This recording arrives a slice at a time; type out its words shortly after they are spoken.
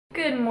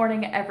Good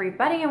morning,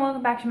 everybody, and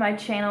welcome back to my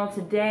channel.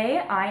 Today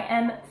I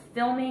am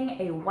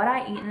filming a what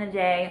I eat in a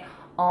day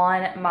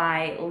on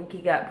my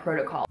leaky gut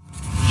protocol.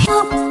 If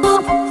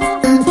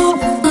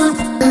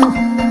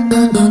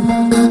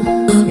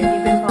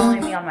you've been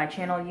following me on my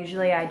channel,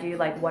 usually I do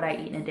like what I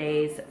eat in a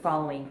days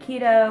following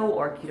keto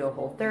or keto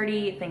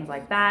Whole30, things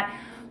like that.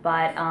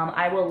 But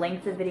I will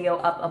link the video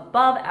up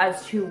above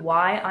as to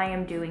why I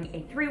am doing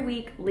a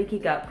 3-week leaky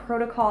gut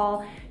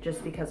protocol,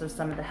 just because of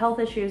some of the health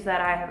issues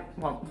that I have.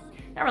 Well,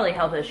 not really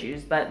health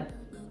issues, but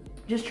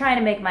just trying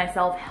to make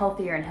myself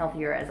healthier and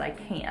healthier as I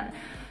can.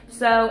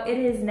 So it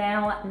is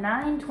now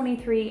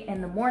 9:23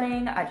 in the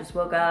morning. I just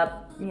woke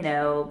up, you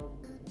know,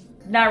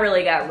 not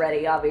really got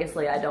ready.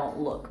 Obviously I don't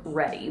look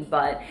ready,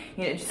 but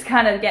you know, just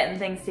kind of getting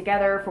things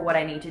together for what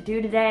I need to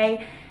do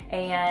today.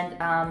 And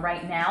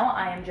right now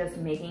I am just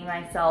making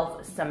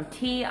myself some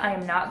tea. I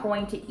am not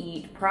going to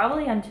eat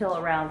probably until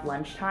around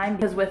lunchtime,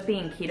 because with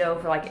being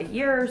keto for like a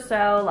year or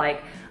so,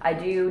 like I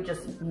do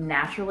just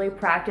naturally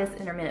practice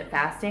intermittent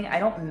fasting. I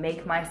don't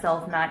make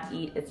myself not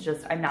eat. It's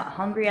just I'm not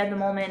hungry at the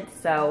moment,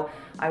 so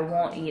I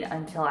won't eat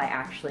until I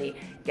actually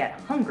get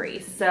hungry.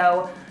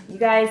 So you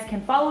guys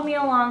can follow me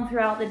along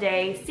throughout the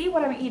day, see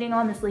what I'm eating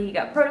on this leaky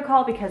gut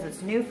protocol, because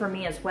it's new for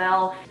me as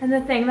well. And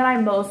the thing that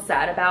I'm most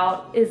sad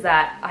about is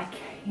that I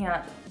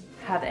can't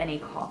have any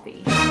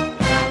coffee.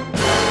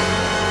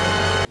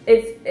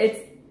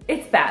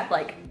 It's bad.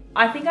 Like,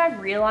 I think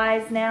I've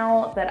realized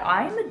now that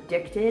I'm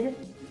addicted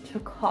to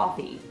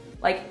coffee.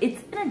 Like,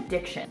 it's an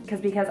addiction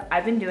because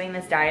I've been doing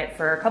this diet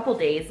for a couple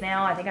days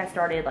now. I think I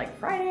started like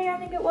Friday, I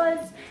think it was,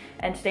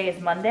 and today is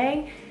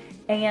Monday.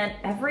 And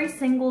every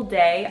single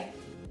day,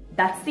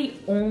 that's the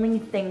only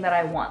thing that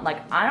I want. Like,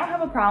 I don't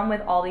have a problem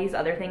with all these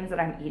other things that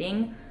I'm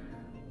eating.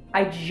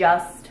 I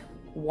just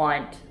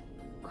want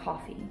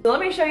coffee. So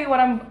let me show you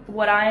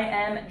what I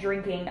am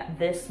drinking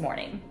this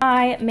morning.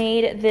 I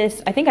made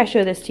this, I think I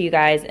showed this to you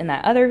guys in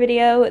that other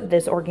video,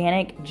 this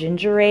organic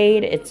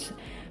gingerade. It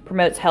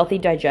promotes healthy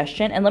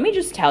digestion. And let me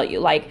just tell you,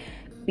 like,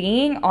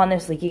 being on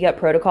this leaky gut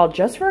protocol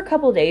just for a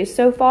couple days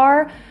so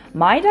far,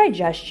 my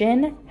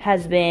digestion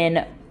has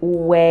been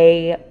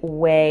way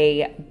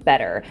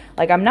better.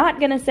 Like, I'm not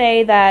gonna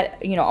say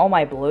that, you know, all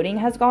my bloating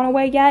has gone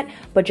away yet,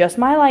 but just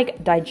my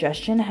like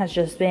digestion has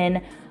just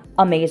been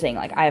amazing.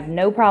 Like, I have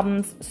no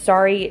problems,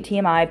 sorry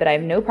TMI, but I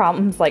have no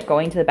problems like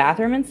going to the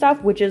bathroom and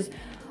stuff, which is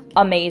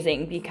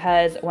amazing,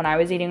 because when I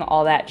was eating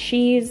all that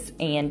cheese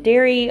and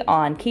dairy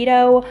on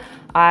keto,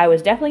 I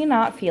was definitely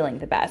not feeling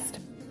the best.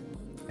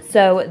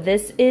 So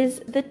this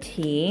is the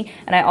tea,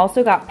 and I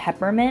also got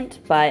peppermint,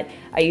 but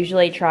I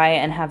usually try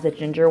and have the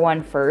ginger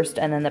one first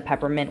and then the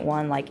peppermint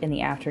one like in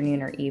the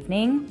afternoon or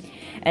evening.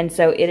 And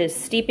so it is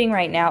steeping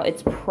right now.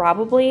 It's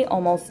probably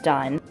almost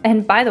done.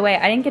 And by the way,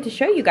 I didn't get to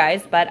show you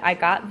guys, but I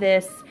got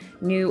this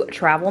new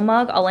travel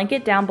mug. I'll link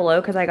it down below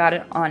because I got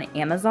it on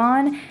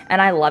Amazon,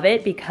 and I love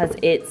it because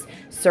it's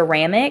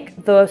ceramic.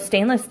 The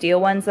stainless steel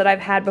ones that I've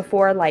had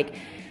before, like,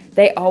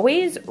 they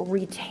always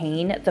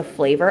retain the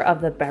flavor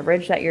of the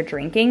beverage that you're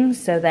drinking.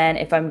 So then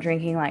if I'm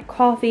drinking like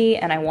coffee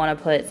and I want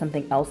to put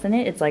something else in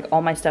it, it's like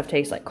all my stuff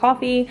tastes like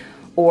coffee,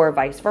 or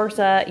vice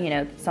versa, you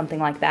know, something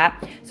like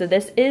that. So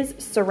this is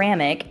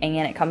ceramic,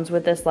 and it comes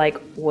with this like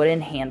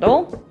wooden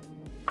handle.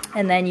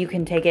 And then you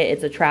can take it,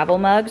 it's a travel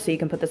mug, so you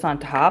can put this on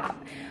top.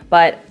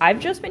 But I've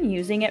just been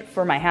using it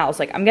for my house.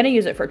 Like, I'm gonna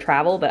use it for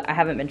travel, but I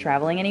haven't been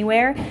traveling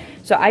anywhere.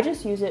 So I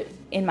just use it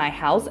in my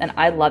house, and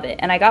I love it.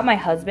 And I got my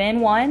husband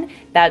one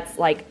that's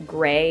like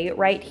gray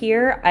right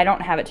here. I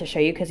don't have it to show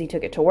you because he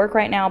took it to work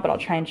right now, but I'll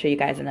try and show you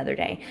guys another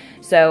day.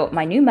 So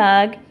my new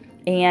mug,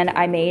 and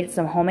I made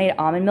some homemade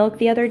almond milk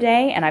the other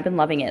day, and I've been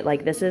loving it.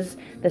 Like, this is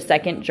the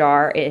second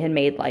jar. It had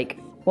made like,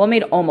 well, it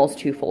made almost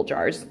 2 full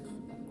jars.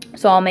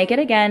 So I'll make it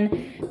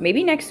again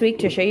maybe next week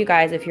to show you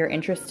guys. If you're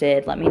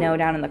interested, let me know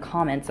down in the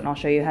comments and I'll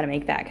show you how to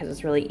make that, because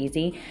it's really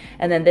easy.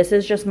 And then this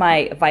is just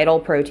my Vital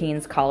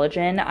Proteins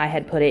collagen. I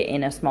had put it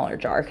in a smaller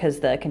jar because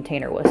the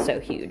container was so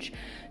huge.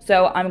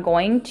 So I'm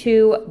going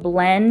to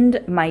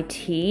blend my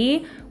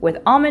tea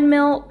with almond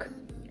milk,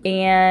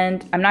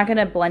 and I'm not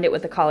gonna blend it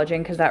with the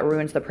collagen because that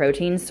ruins the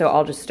proteins, so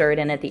I'll just stir it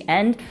in at the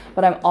end.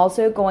 But I'm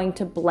also going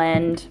to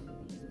blend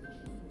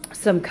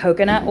some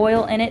coconut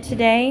oil in it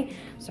today.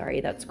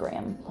 Sorry, that's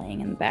Graham playing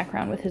in the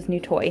background with his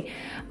new toy.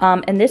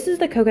 And this is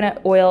the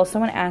coconut oil.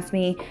 Someone asked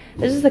me,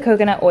 this is the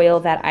coconut oil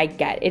that I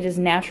get. It is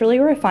naturally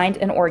refined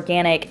and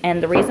organic.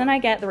 And the reason I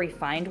get the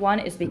refined one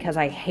is because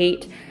I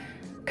hate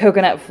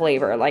coconut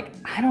flavor. Like,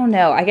 I don't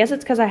know. I guess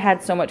it's because I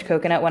had so much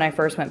coconut when I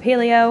first went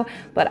paleo,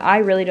 but I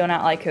really do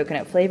not like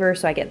coconut flavor.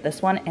 So I get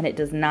this one, and it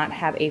does not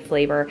have a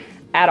flavor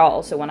at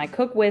all. So when I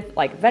cook with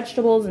like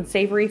vegetables and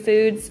savory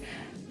foods,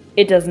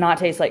 it does not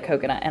taste like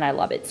coconut, and I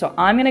love it. So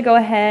I'm gonna go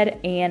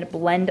ahead and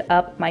blend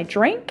up my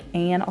drink,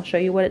 and I'll show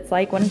you what it's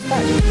like when it's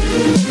done.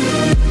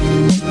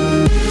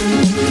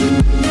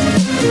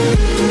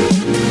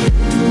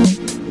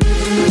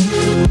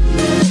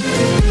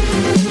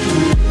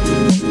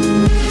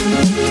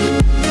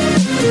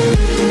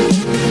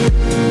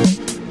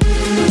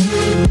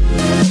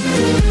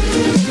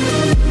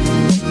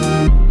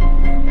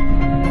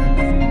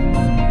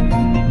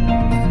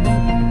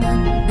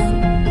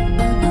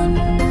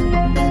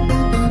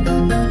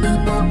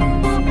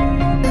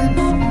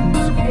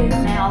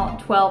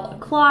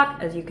 o'clock.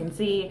 As you can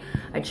see,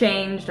 I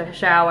changed, I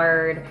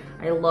showered,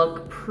 I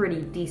look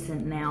pretty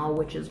decent now,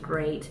 which is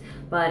great.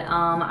 But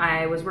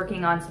I was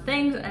working on some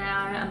things and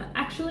I'm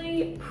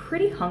actually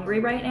pretty hungry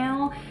right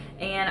now.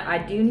 And I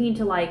do need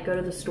to like go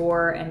to the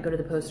store and go to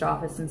the post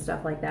office and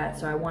stuff like that.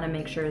 So I wanna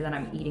make sure that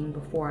I'm eating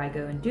before I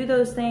go and do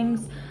those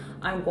things.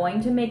 I'm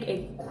going to make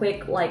a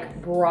quick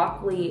like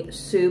broccoli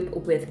soup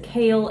with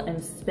kale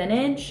and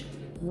spinach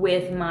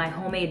with my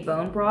homemade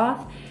bone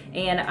broth.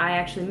 And I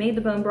actually made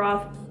the bone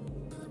broth.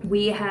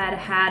 We had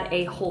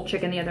a whole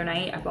chicken the other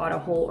night. I bought a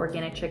whole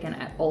organic chicken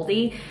at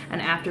Aldi,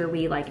 and after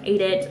we like ate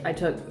it, I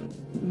took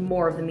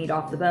more of the meat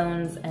off the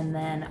bones and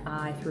then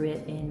I threw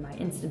it in my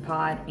Instant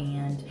Pot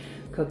and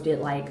cooked it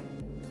like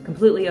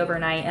completely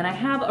overnight. And I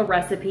have a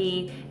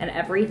recipe and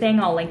everything.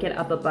 I'll link it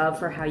up above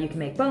for how you can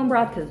make bone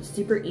broth because it's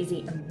super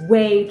easy and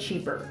way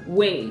cheaper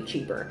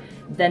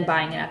than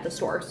buying it at the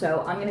store.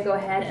 So I'm gonna go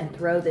ahead and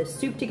throw this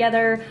soup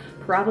together,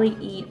 probably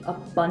eat a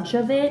bunch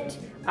of it.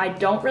 I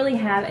don't really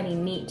have any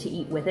meat to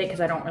eat with it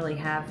because I don't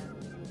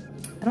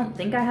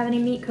think I have any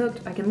meat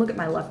cooked. I can look at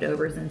my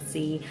leftovers and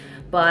see,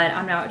 but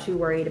I'm not too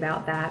worried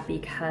about that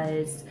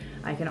because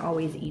I can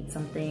always eat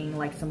something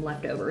like some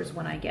leftovers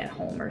when I get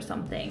home or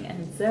something.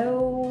 And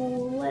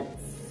so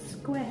let's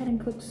go ahead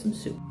and cook some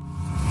soup.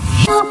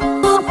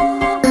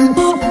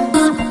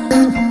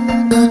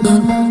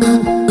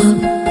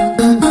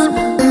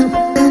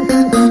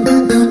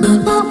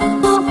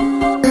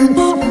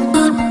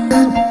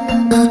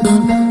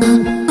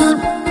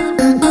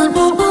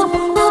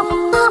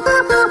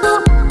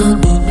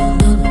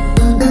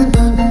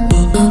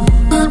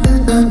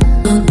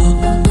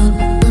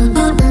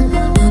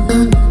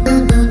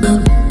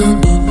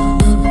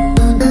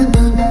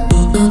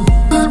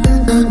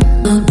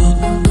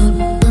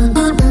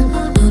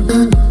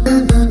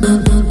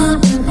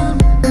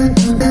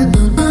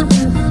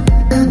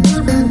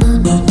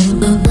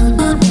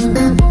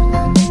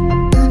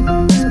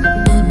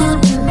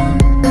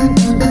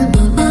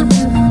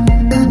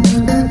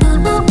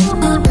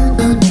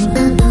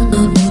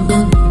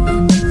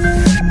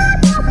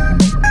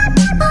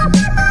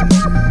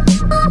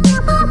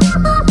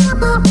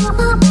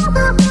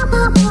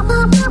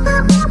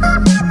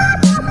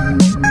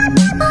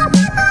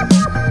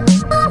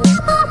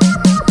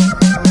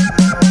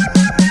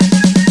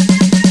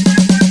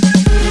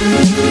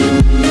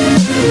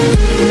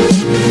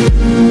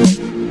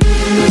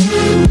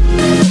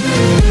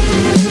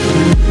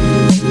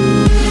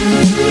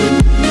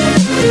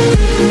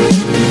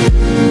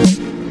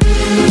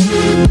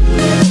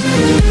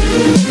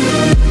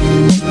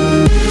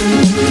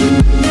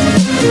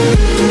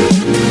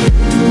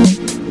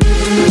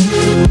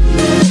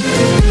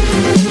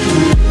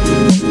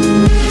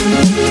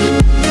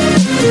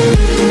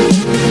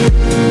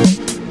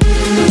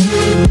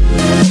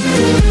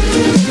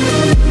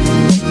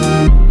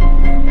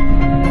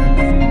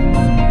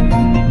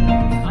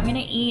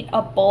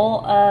 A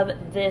bowl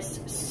of this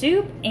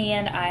soup,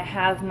 and I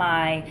have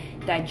my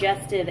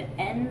digestive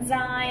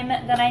enzyme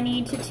that I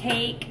need to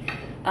take.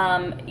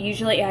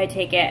 Usually I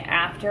take it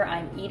after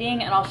I'm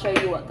eating, and I'll show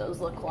you what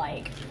those look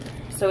like.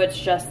 So it's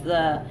just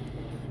the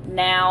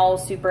Now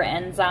super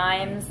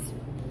enzymes,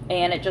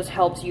 and it just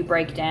helps you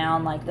break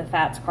down like the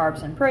fats,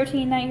 carbs, and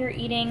protein that you're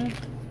eating.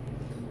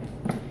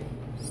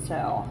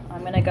 So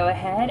I'm gonna go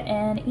ahead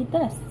and eat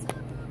this.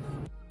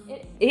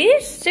 It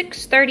is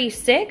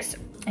 6:36.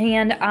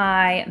 And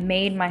I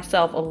made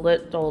myself a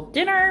little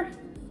dinner.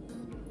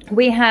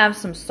 We have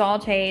some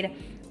sauteed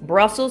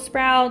Brussels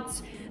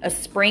sprouts, a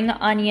spring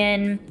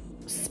onion,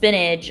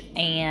 spinach,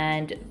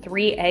 and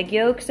 3 egg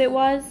yolks it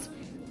was.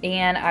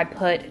 And I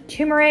put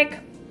turmeric,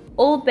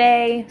 Old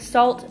Bay,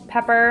 salt,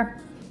 pepper.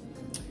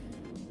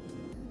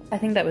 I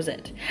think that was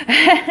it.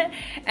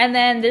 And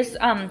then this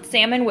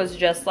salmon was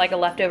just like a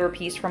leftover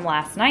piece from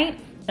last night.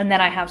 And then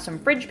I have some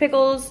fridge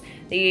pickles.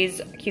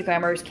 These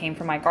cucumbers came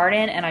from my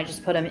garden and I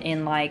just put them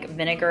in like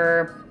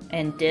vinegar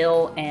and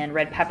dill and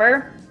red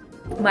pepper.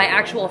 My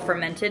actual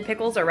fermented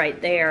pickles are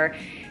right there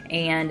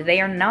and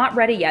they are not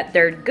ready yet.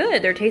 They're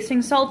good, they're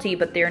tasting salty,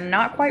 but they're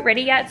not quite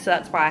ready yet, so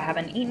that's why I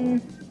haven't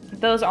eaten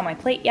those on my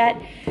plate yet.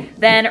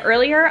 Then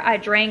earlier I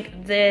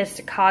drank this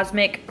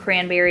Cosmic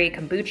Cranberry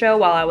Kombucha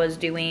while I was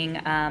doing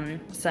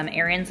some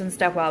errands and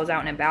stuff while I was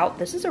out and about.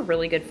 This is a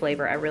really good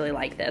flavor, I really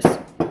like this.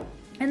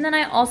 And then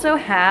I also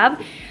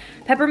have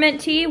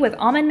peppermint tea with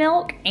almond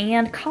milk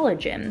and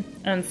collagen.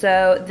 And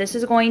so this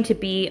is going to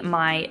be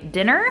my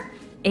dinner.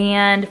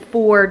 And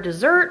for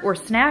dessert or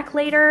snack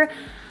later,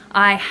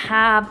 I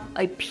have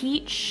a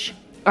peach.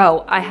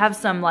 Oh, I have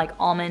some like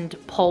almond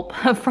pulp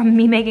from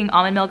me making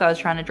almond milk. I was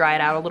trying to dry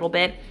it out a little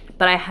bit.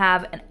 But I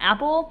have an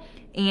apple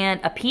and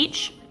a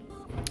peach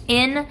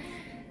in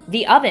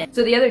the oven.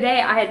 So the other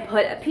day I had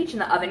put a peach in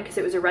the oven because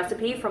it was a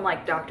recipe from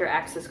like Dr.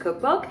 Axe's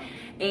cookbook.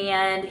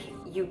 And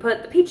you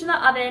put the peach in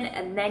the oven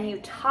and then you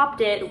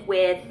topped it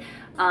with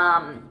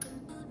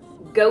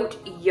goat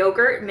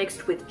yogurt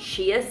mixed with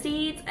chia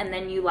seeds, and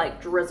then you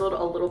like drizzled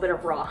a little bit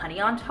of raw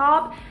honey on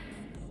top.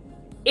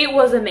 It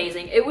was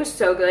amazing. It was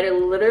so good. It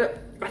literally,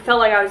 I felt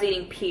like I was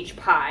eating peach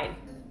pie.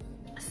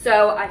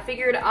 So I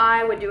figured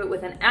I would do it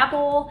with an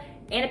apple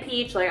and a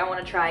peach. Like I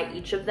want to try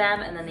each of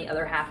them, and then the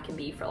other half can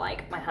be for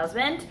like my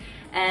husband.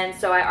 And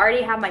so I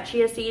already have my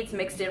chia seeds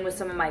mixed in with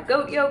some of my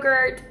goat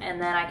yogurt,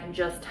 and then I can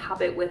just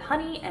top it with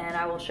honey, and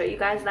I will show you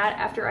guys that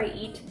after I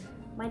eat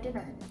my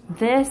dinner.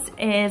 This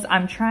is,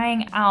 I'm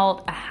trying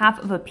out a half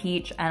of a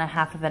peach and a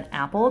half of an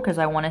apple because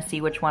I want to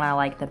see which one I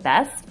like the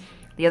best.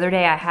 The other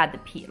day I had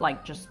the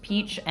just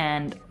peach,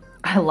 and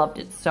I loved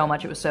it so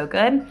much. It was so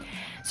good.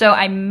 So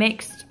I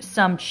mixed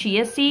some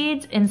chia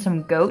seeds in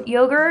some goat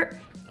yogurt,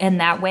 and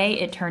that way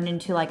it turned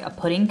into like a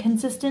pudding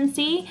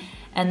consistency.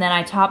 And then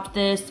I topped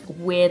this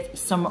with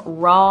some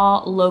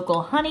raw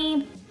local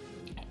honey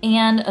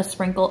and a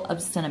sprinkle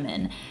of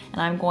cinnamon.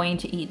 And I'm going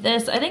to eat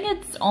this. I think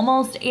it's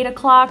almost 8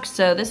 o'clock,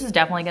 so this is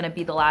definitely gonna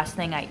be the last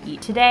thing I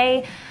eat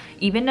today.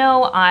 Even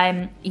though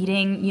I'm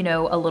eating, you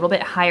know, a little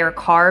bit higher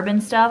carb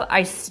and stuff,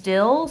 I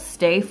still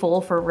stay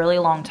full for a really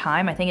long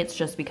time. I think it's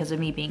just because of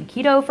me being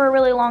keto for a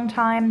really long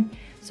time.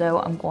 So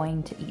I'm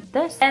going to eat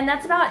this. And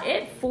that's about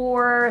it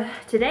for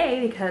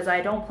today because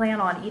I don't plan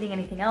on eating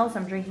anything else.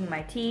 I'm drinking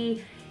my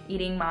tea,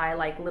 eating my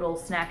like little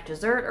snack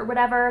dessert or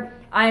whatever.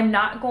 I'm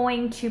not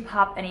going to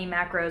pop any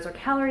macros or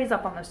calories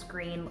up on the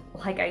screen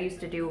like I used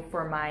to do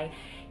for my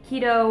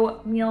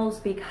keto meals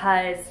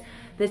because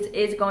this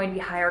is going to be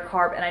higher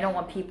carb, and I don't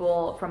want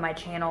people from my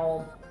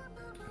channel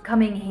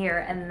coming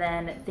here and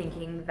then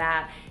thinking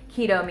that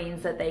keto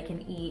means that they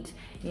can eat,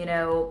 you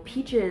know,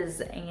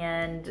 peaches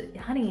and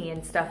honey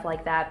and stuff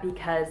like that,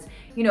 because,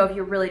 you know, if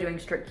you're really doing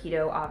strict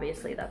keto,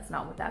 obviously that's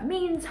not what that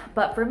means.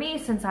 But for me,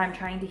 since I'm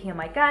trying to heal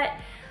my gut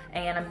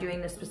and I'm doing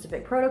this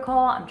specific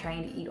protocol, I'm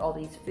trying to eat all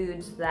these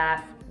foods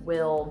that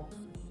will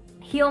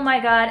heal my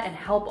gut and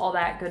help all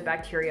that good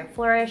bacteria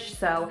flourish.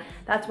 So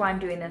that's why I'm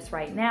doing this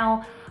right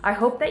now. I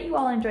hope that you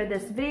all enjoyed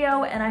this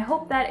video, and I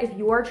hope that if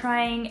you're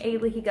trying a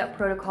leaky gut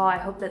protocol, I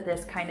hope that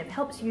this kind of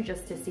helps you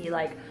just to see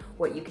like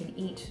what you can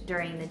eat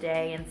during the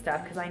day and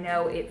stuff, because I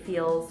know it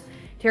feels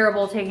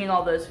terrible taking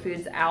all those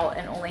foods out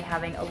and only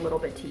having a little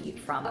bit to eat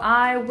from.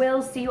 I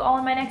will see you all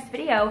in my next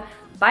video.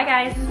 Bye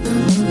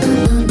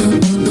guys.